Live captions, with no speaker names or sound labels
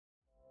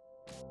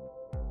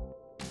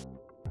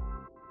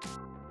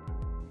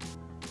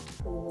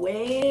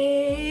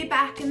Way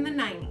back in the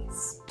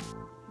 90s,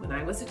 when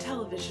I was a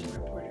television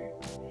reporter,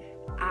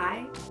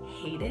 I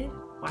hated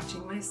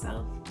watching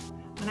myself.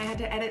 When I had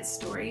to edit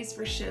stories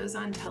for shows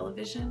on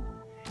television,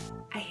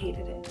 I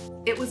hated it.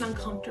 It was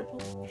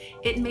uncomfortable.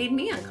 It made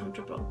me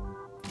uncomfortable.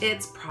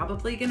 It's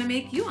probably gonna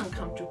make you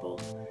uncomfortable.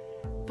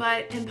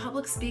 But in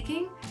public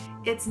speaking,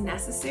 it's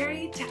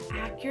necessary to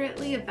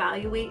accurately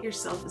evaluate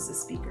yourself as a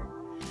speaker.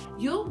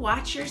 You'll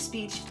watch your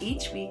speech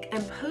each week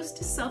and post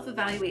a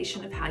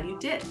self-evaluation of how you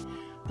did.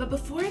 But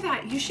before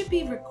that, you should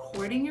be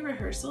recording your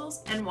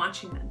rehearsals and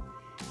watching them.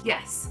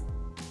 Yes,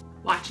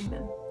 watching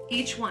them,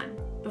 each one,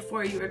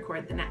 before you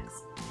record the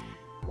next.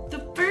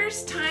 The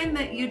first time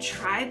that you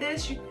try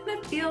this, you're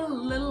gonna feel a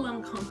little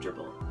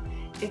uncomfortable.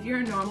 If you're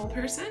a normal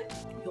person,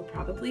 you'll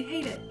probably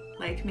hate it,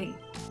 like me.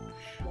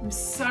 I'm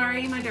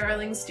sorry, my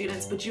darling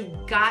students, but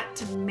you've got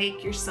to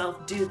make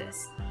yourself do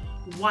this.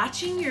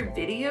 Watching your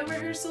video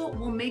rehearsal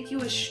will make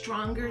you a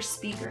stronger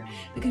speaker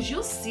because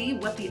you'll see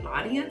what the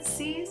audience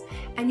sees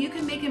and you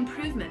can make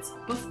improvements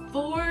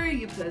before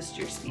you post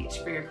your speech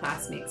for your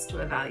classmates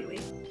to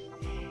evaluate.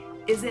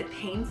 Is it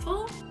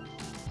painful?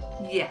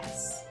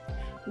 Yes.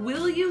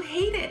 Will you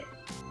hate it?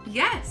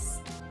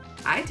 Yes,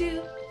 I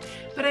do,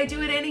 but I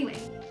do it anyway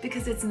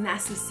because it's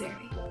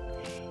necessary.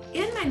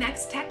 In my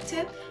next tech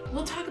tip,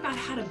 we'll talk about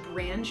how to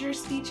brand your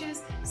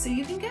speeches so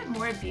you can get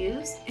more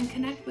views and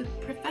connect with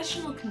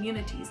professional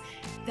communities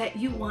that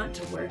you want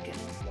to work in.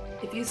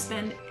 If you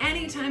spend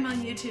any time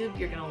on YouTube,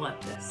 you're gonna love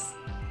this.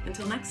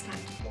 Until next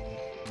time.